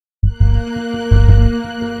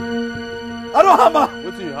I don't hammer.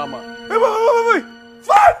 What do you hammer? Wait.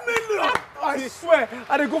 5 million! I swear,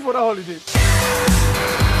 I didn't go for that holiday.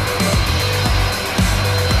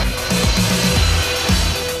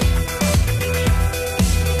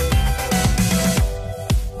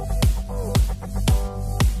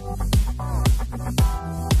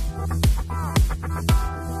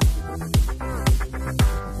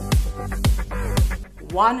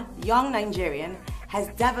 One young Nigerian has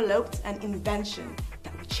developed an invention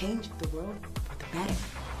that will change the world for the better.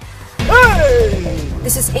 Hey!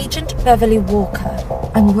 This is Agent Beverly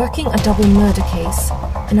Walker. I'm working a double murder case,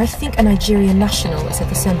 and I think a Nigerian national is at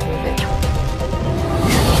the center of it.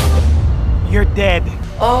 You're dead.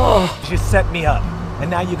 Oh! You set me up, and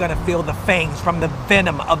now you're gonna feel the fangs from the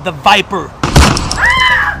venom of the viper.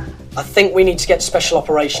 I think we need to get special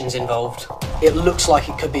operations involved. It looks like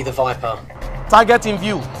it could be the viper. Target in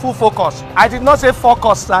view, full focus. I did not say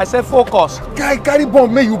focus, I said focus. Guy, carry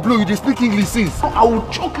bomb, may you blow, you speak English since. I will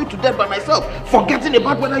choke you to death by myself, forgetting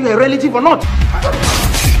about whether you're a relative or not.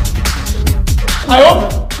 I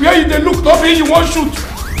hope where you they look up here you won't shoot.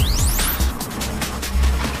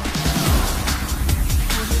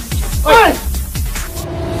 Hey!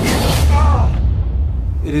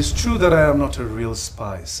 It is true that I am not a real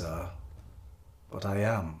spy, sir, but I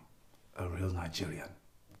am a real Nigerian.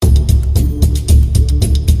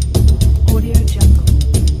 Audio Jungle.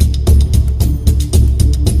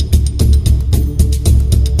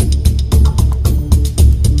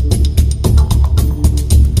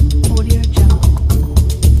 Audio Jungle.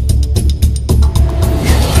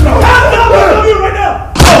 Right now!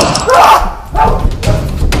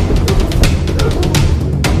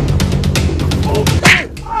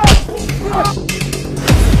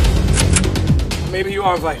 Maybe you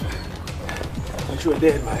are a viper, but you're a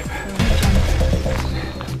dead viper.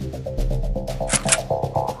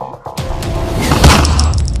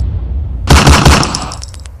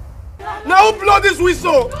 Now blow this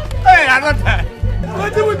whistle! Hey, I don't die.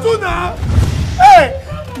 What do we do now? Hey,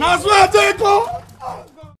 now I swear I take